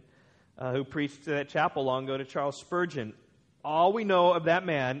layman who preached at that chapel long ago to Charles Spurgeon. All we know of that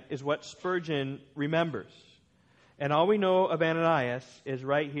man is what Spurgeon remembers. And all we know of Ananias is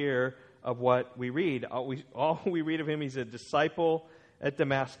right here of what we read. All we read of him, he's a disciple at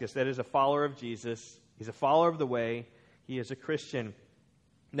Damascus. That is, a follower of Jesus. He's a follower of the way. He is a Christian.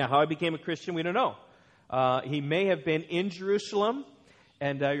 Now, how he became a Christian, we don't know. He may have been in Jerusalem.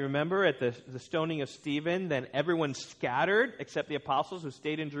 And you remember at the stoning of Stephen, then everyone scattered except the apostles who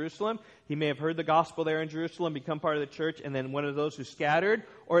stayed in Jerusalem. He may have heard the gospel there in Jerusalem, become part of the church, and then one of those who scattered.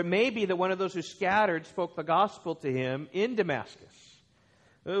 Or it may be that one of those who scattered spoke the gospel to him in Damascus.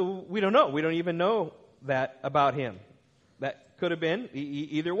 We don't know. We don't even know that about him. That could have been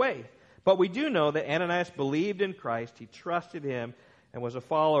either way. But we do know that Ananias believed in Christ. He trusted him and was a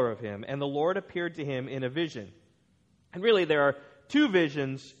follower of him. And the Lord appeared to him in a vision. And really there are two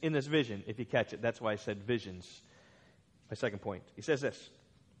visions in this vision, if you catch it. That's why I said visions. My second point. He says this.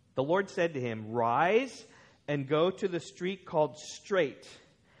 The Lord said to him, rise and go to the street called Straight,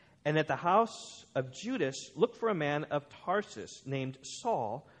 and at the house of Judas look for a man of Tarsus named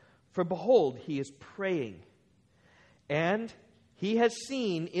Saul, for behold, he is praying. And he has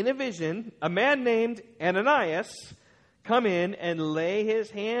seen in a vision a man named Ananias come in and lay his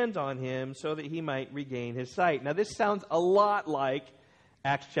hands on him so that he might regain his sight. Now, this sounds a lot like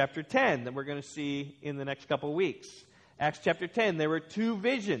Acts chapter 10 that we're going to see in the next couple of weeks. Acts chapter 10, there were two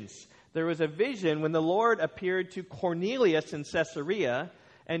visions. There was a vision when the Lord appeared to Cornelius in Caesarea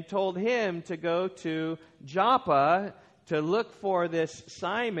and told him to go to Joppa to look for this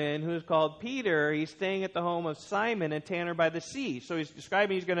Simon who's called Peter. He's staying at the home of Simon and Tanner by the sea. So he's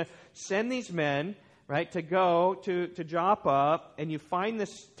describing he's going to send these men, right, to go to Joppa, and you find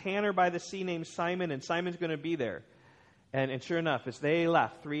this tanner by the sea named Simon, and Simon's going to be there. And sure enough, as they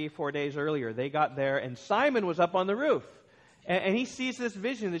left 3-4 days earlier, they got there, and Simon was up on the roof. And he sees this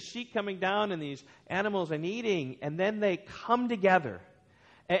vision, the sheep coming down and these animals and eating, and then they come together.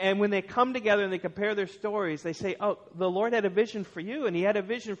 And when they come together and they compare their stories, they say, oh, the Lord had a vision for you, and he had a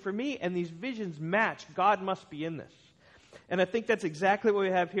vision for me, and these visions match. God must be in this. And I think that's exactly what we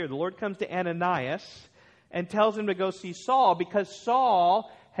have here. The Lord comes to Ananias and tells him to go see Saul, because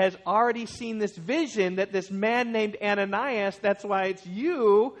Saul has already seen this vision that this man named Ananias, that's why it's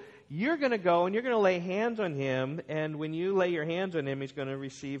you. You're going to go and you're going to lay hands on him, and when you lay your hands on him, he's going to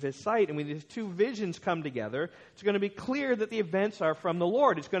receive his sight. And when these two visions come together, it's going to be clear that the events are from the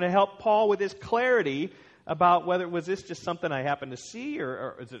Lord. It's going to help Paul with his clarity about whether was this just something I happened to see,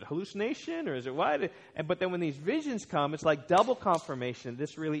 or is it hallucination, or is it what? But then when these visions come, it's like double confirmation.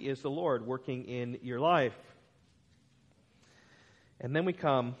 This really is the Lord working in your life. And then we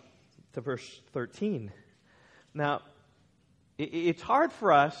come to verse 13. Now, it's hard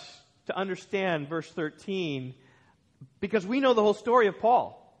for us to understand verse 13 because we know the whole story of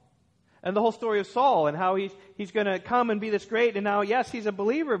Paul and the whole story of Saul and how he's going to come and be this great. And now, yes, he's a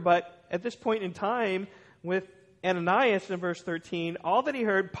believer, but at this point in time with Ananias in verse 13, all that he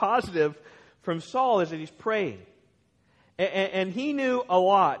heard positive from Saul is that he's praying. And he knew a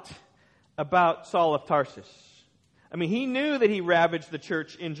lot about Saul of Tarsus. I mean, he knew that he ravaged the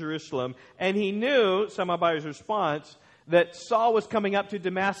church in Jerusalem, and he knew, somehow by his response, that Saul was coming up to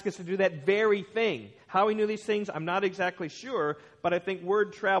Damascus to do that very thing. How he knew these things, I'm not exactly sure, but I think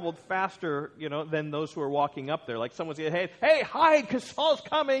word traveled faster, than those who were walking up there. Like someone said, hey, hide, because Saul's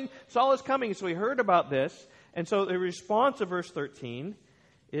coming. Saul is coming. So he heard about this. And so the response of verse 13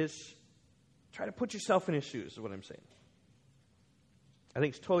 is, try to put yourself in his shoes, is what I'm saying. I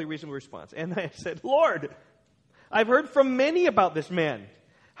think it's a totally reasonable response. And I said, Lord, I've heard from many about this man,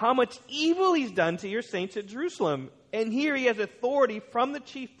 how much evil he's done to your saints at Jerusalem. And here he has authority from the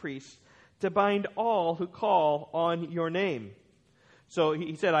chief priests to bind all who call on your name. So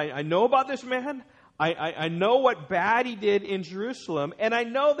he said, I know about this man. I know what bad he did in Jerusalem. And I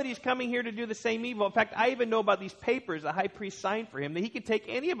know that he's coming here to do the same evil. In fact, I even know about these papers the high priest signed for him, that he could take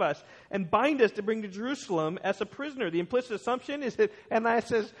any of us and bind us to bring to Jerusalem as a prisoner. The implicit assumption is that, and I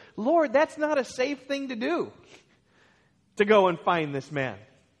says, Lord, that's not a safe thing to do, to go and find this man.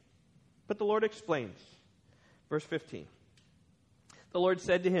 But the Lord explains. Verse 15. The Lord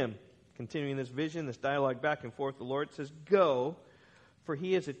said to him, continuing this vision, this dialogue back and forth, the Lord says, go, for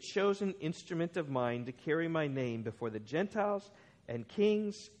he is a chosen instrument of mine to carry my name before the Gentiles and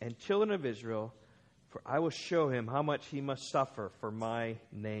kings and children of Israel, for I will show him how much he must suffer for my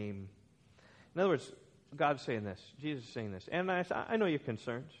name. In other words, God's saying this, Jesus is saying this, and I know your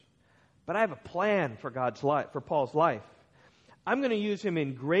concerns, but I have a plan for God's life, for Paul's life. I'm going to use him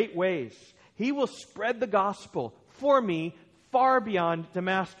in great ways. He will spread the gospel for me far beyond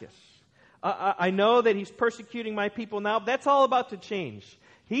Damascus. I know that he's persecuting my people now. That's all about to change.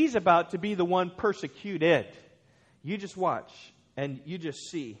 He's about to be the one persecuted. You just watch and you just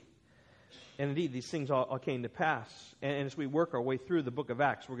see. And indeed, these things all came to pass. And as we work our way through the book of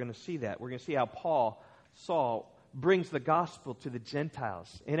Acts, we're going to see that. We're going to see how Saul, brings the gospel to the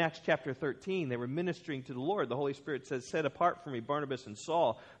Gentiles. In Acts chapter 13, they were ministering to the Lord. The Holy Spirit says, set apart for me Barnabas and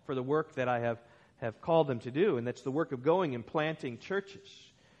Saul for the work that I have called them to do. And that's the work of going and planting churches.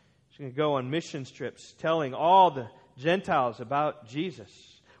 He's going to go on mission trips, telling all the Gentiles about Jesus.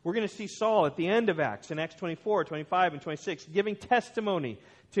 We're going to see Saul at the end of Acts, in Acts 24, 25, and 26, giving testimony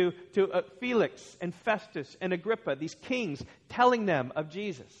to Felix and Festus and Agrippa, these kings, telling them of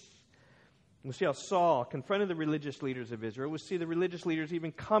Jesus. We'll see how Saul confronted the religious leaders of Israel. We'll see the religious leaders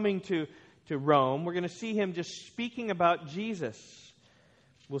even coming to Rome. We're going to see him just speaking about Jesus.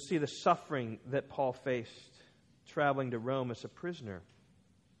 We'll see the suffering that Paul faced traveling to Rome as a prisoner.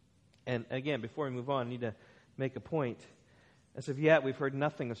 And again, before we move on, I need to make a point. As of yet, we've heard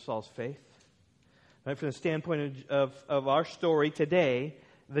nothing of Saul's faith. Right, from the standpoint of our story today,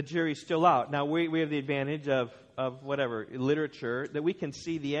 the jury's still out. Now, we have the advantage of whatever, literature, that we can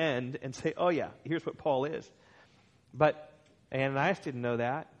see the end and say, oh yeah, here's what Paul is. But Ananias didn't know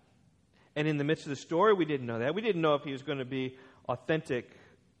that. And in the midst of the story, we didn't know that. We didn't know if he was going to be authentic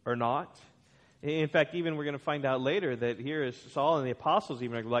or not. In fact, even we're going to find out later that here is Saul and the apostles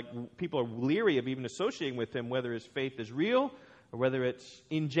even like people are leery of even associating with him, whether his faith is real or whether it's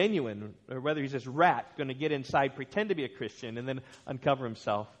ingenuine, or whether he's this rat going to get inside, pretend to be a Christian, and then uncover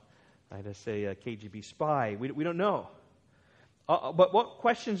himself. I just say a KGB spy. We don't know. But what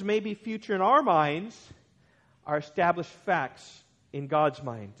questions may be future in our minds are established facts in God's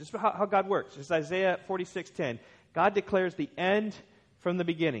mind. This is how God works. It's Isaiah 46:10. God declares the end from the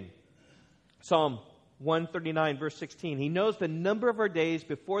beginning. Psalm 139, verse 16. He knows the number of our days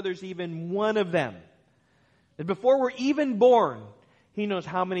before there's even one of them. That before we're even born, He knows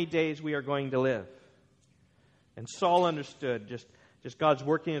how many days we are going to live. And Saul understood just God's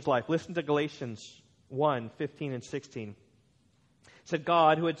working in his life. Listen to Galatians 1:15 and 16. It said,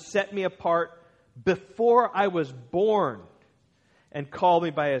 God, who had set me apart before I was born and called me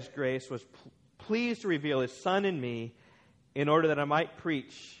by His grace, was pleased to reveal His Son in me in order that I might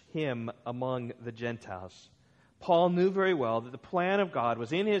preach Him among the Gentiles. Paul knew very well that the plan of God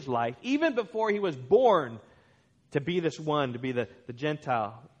was in his life, even before he was born, to be this one, to be the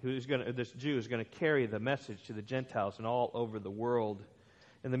Gentile, this Jew who's going to carry the message to the Gentiles and all over the world.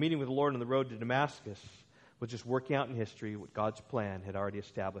 And the meeting with the Lord on the road to Damascus was just working out in history what God's plan had already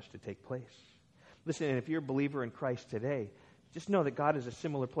established to take place. Listen, and if you're a believer in Christ today, just know that God has a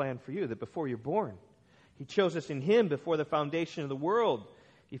similar plan for you, that before you're born, He chose us in Him before the foundation of the world,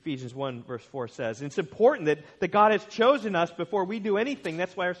 Ephesians 1 verse 4 says. And it's important that God has chosen us before we do anything.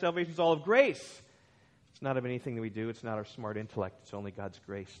 That's why our salvation is all of grace. It's not of anything that we do. It's not our smart intellect. It's only God's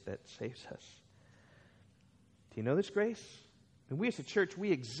grace that saves us. Do you know this grace? And we as a church,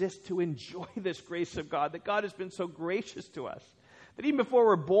 we exist to enjoy this grace of God, that God has been so gracious to us, that even before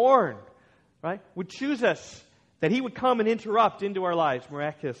we're born, right, would choose us, that He would come and interrupt into our lives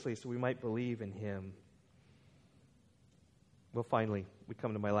miraculously so we might believe in Him. Well, finally, we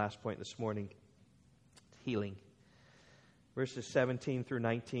come to my last point this morning. Healing. Verses 17 through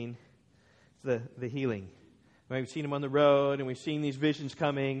 19. The healing. We've seen Him on the road, and we've seen these visions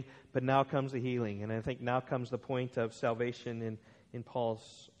coming, but now comes the healing. And I think now comes the point of salvation in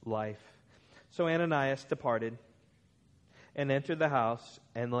Paul's life. So Ananias departed and entered the house,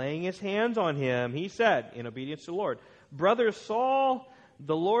 and laying his hands on him, he said, in obedience to the Lord, Brother Saul,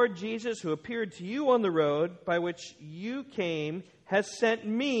 the Lord Jesus, who appeared to you on the road by which you came, has sent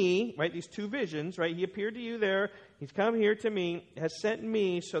me, right, these two visions, right, He appeared to you there, He's come here to me, has sent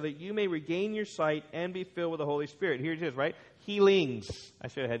me so that you may regain your sight and be filled with the Holy Spirit. Here it is, right? Healings. I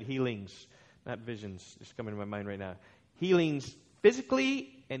should have had healings, not visions. Just coming to my mind right now. Healings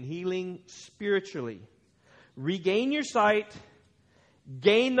physically and healing spiritually. Regain your sight,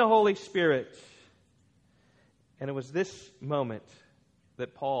 gain the Holy Spirit. And it was this moment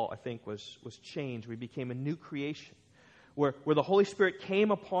that Paul, I think, was changed. We became a new creation. Where the Holy Spirit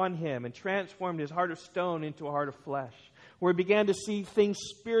came upon him and transformed his heart of stone into a heart of flesh. Where he began to see things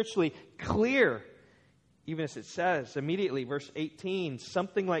spiritually clear. Even as it says, immediately, verse 18,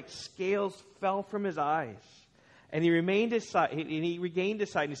 something like scales fell from his eyes. And he remained his sight, and he regained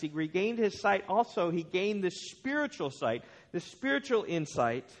his sight. And as he regained his sight, also he gained this spiritual sight, this spiritual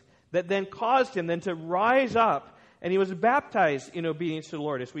insight that then caused him then to rise up. And he was baptized in obedience to the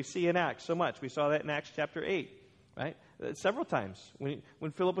Lord, as we see in Acts so much. We saw that in Acts chapter 8, right? Several times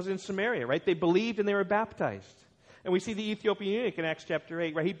when Philip was in Samaria, right? They believed and they were baptized. And we see the Ethiopian eunuch in Acts chapter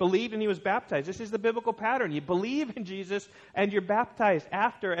 8, right? He believed and he was baptized. This is the biblical pattern. You believe in Jesus and you're baptized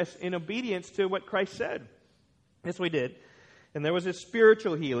after as in obedience to what Christ said. Yes, we did. And there was a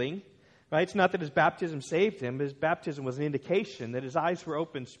spiritual healing, right? It's not that his baptism saved him, but his baptism was an indication that his eyes were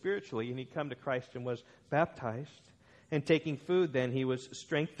opened spiritually and he'd come to Christ and was baptized. And taking food then, he was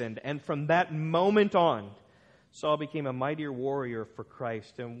strengthened. And from that moment on, Saul became a mightier warrior for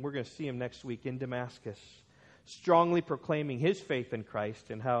Christ. And we're going to see him next week in Damascus, strongly proclaiming his faith in Christ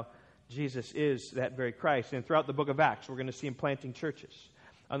and how Jesus is that very Christ. And throughout the book of Acts, we're going to see him planting churches.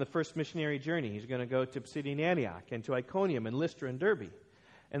 On the first missionary journey, he's going to go to Pisidian Antioch and to Iconium and Lystra and Derbe.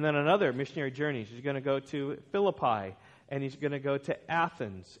 And then on other missionary journeys, he's going to go to Philippi, and he's going to go to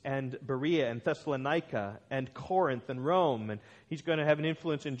Athens and Berea and Thessalonica and Corinth and Rome. And he's going to have an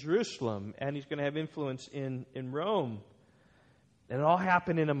influence in Jerusalem, and he's going to have influence in Rome. And it all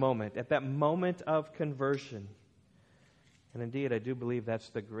happened in a moment, at that moment of conversion. And indeed, I do believe that's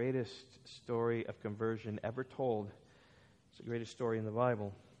the greatest story of conversion ever told. It's the greatest story in the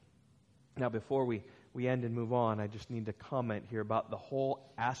Bible. Now, before we end and move on, I just need to comment here about the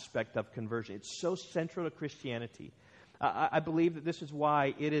whole aspect of conversion. It's so central to Christianity. I believe that this is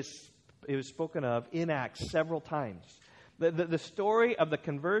why it was spoken of in Acts several times. The story of the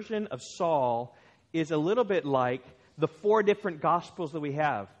conversion of Saul is a little bit like the 4 different Gospels that we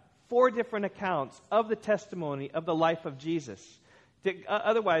have. 4 different accounts of the testimony of the life of Jesus.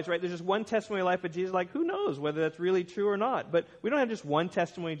 Otherwise, right, there's just one testimony of the life of Jesus. Like, who knows whether that's really true or not? But we don't have just one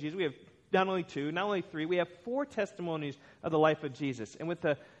testimony of Jesus. We have not only 2, not only 3. We have 4 testimonies of the life of Jesus. And with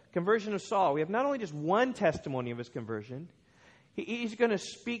the conversion of Saul, we have not only just one testimony of his conversion. He's going to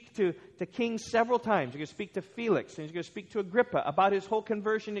speak to kings several times. He's going to speak to Felix, and he's going to speak to Agrippa about his whole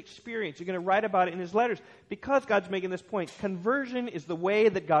conversion experience. He's going to write about it in his letters because God's making this point. Conversion is the way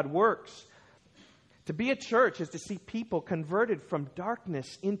that God works. To be a church is to see people converted from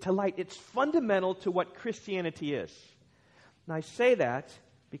darkness into light. It's fundamental to what Christianity is. And I say that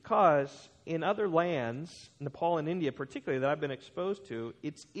because in other lands, Nepal and India particularly, that I've been exposed to,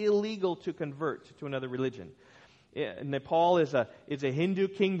 it's illegal to convert to another religion. Nepal is a Hindu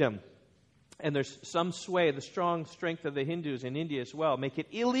kingdom, and there's some sway, the strong strength of the Hindus in India as well, make it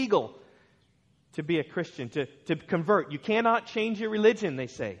illegal to be a Christian, to convert. You cannot change your religion, they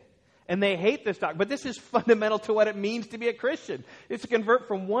say. And they hate this doctrine, but this is fundamental to what it means to be a Christian. It's to convert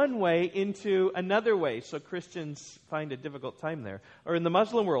from one way into another way. So Christians find a difficult time there. Or in the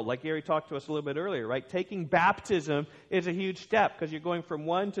Muslim world, like Gary talked to us a little bit earlier, right? Taking baptism is a huge step because you're going from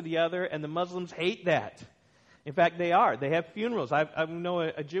one to the other, and the Muslims hate that. In fact, they are. They have funerals. I know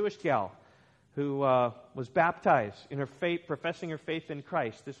a Jewish gal who was baptized in her faith, professing her faith in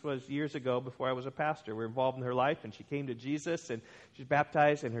Christ. This was years ago before I was a pastor. We were involved in her life, and she came to Jesus, and she was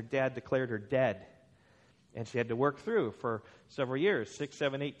baptized, and her dad declared her dead. And she had to work through for several years, 6,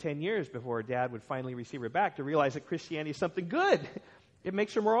 7, 8, 10 years, before her dad would finally receive her back to realize that Christianity is something good. It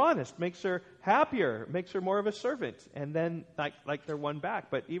makes her more honest, makes her happier, makes her more of a servant. And then, like they're won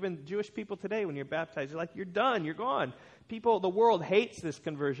back. But even Jewish people today, when you're baptized, you're like, you're done, you're gone. The world hates this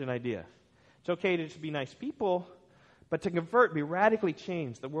conversion idea. It's okay to just be nice people, but to convert, be radically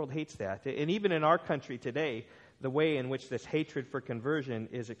changed, the world hates that. And even in our country today, the way in which this hatred for conversion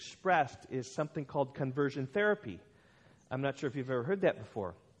is expressed is something called conversion therapy. I'm not sure if you've ever heard that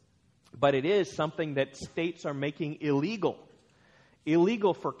before, but it is something that states are making illegal.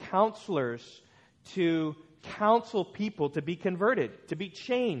 Illegal for counselors to counsel people to be converted, to be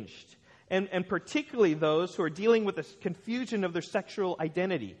changed, and particularly those who are dealing with the confusion of their sexual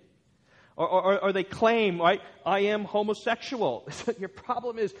identity. Or they claim, right, I am homosexual. Your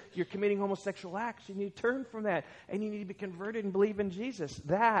problem is you're committing homosexual acts. You need to turn from that, and you need to be converted and believe in Jesus.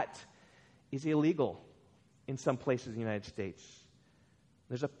 That is illegal in some places in the United States.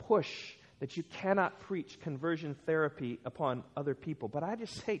 There's a push that you cannot preach conversion therapy upon other people. But I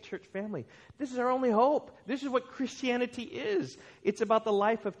just say, church family, this is our only hope. This is what Christianity is. It's about the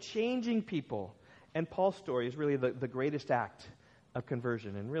life of changing people. And Paul's story is really the greatest act of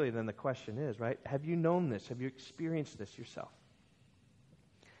conversion. And really then the question is, right, have you known this? Have you experienced this yourself?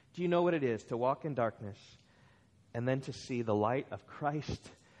 Do you know what it is to walk in darkness and then to see the light of Christ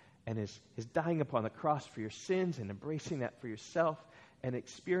and his dying upon the cross for your sins and embracing that for yourself and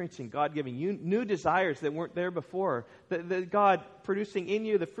experiencing God giving you new desires that weren't there before, the God producing in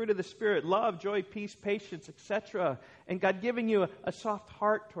you the fruit of the Spirit, love, joy, peace, patience, etc., and God giving you a soft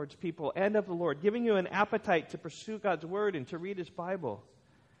heart towards people and of the Lord, giving you an appetite to pursue God's Word and to read His Bible.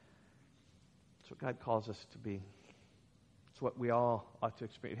 That's what God calls us to be. It's what we all ought to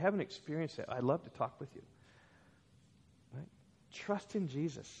experience. If you haven't experienced it, I'd love to talk with you. Right? Trust in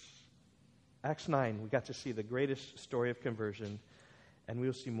Jesus. Acts 9, we got to see the greatest story of conversion. And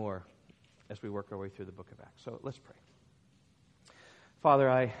we'll see more as we work our way through the book of Acts. So let's pray. Father,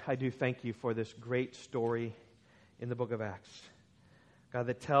 I do thank you for this great story in the book of Acts. God,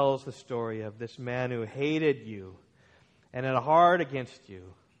 that tells the story of this man who hated you and had a heart against you.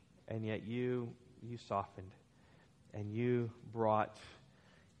 And yet you softened and you brought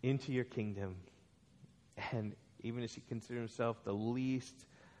into your kingdom. And even as he considered himself the least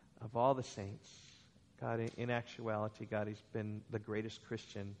of all the saints, God, in actuality, God, he's been the greatest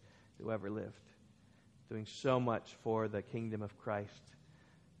Christian who ever lived, doing so much for the kingdom of Christ,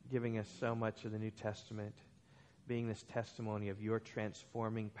 giving us so much of the New Testament, being this testimony of your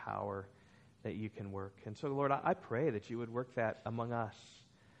transforming power that you can work. And so, Lord, I pray that you would work that among us.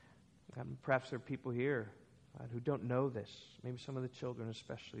 God, perhaps there are people here, God, who don't know this. Maybe some of the children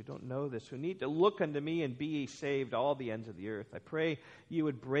especially don't know this, who need to look unto me and be ye saved, all the ends of the earth. I pray you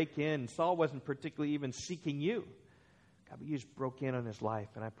would break in. Saul wasn't particularly even seeking you. God, but you just broke in on his life,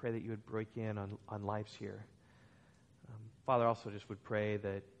 and I pray that you would break in on lives here. Father, also just would pray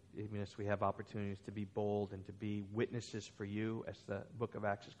that even as we have opportunities to be bold and to be witnesses for you, as the book of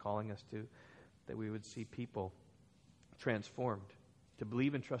Acts is calling us to, that we would see people transformed to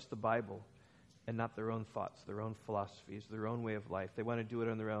believe and trust the Bible, and not their own thoughts, their own philosophies, their own way of life. They want to do it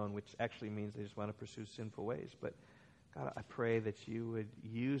on their own, which actually means they just want to pursue sinful ways. But God, I pray that you would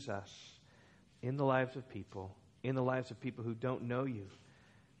use us in the lives of people, in the lives of people who don't know you.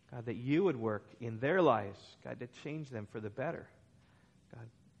 God, that you would work in their lives, God, to change them for the better. God,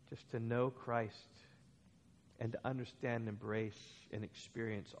 just to know Christ and to understand, embrace, and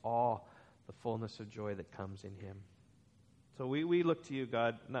experience all the fullness of joy that comes in him. So we look to you,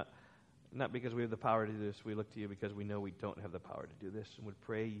 God, not because we have the power to do this. We look to you because we know we don't have the power to do this, and would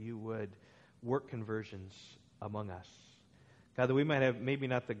pray you would work conversions among us. God, that we might have maybe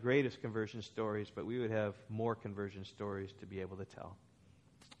not the greatest conversion stories, but we would have more conversion stories to be able to tell.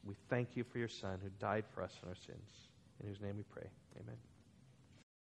 We thank you for your Son who died for us in our sins, in whose name we pray. Amen.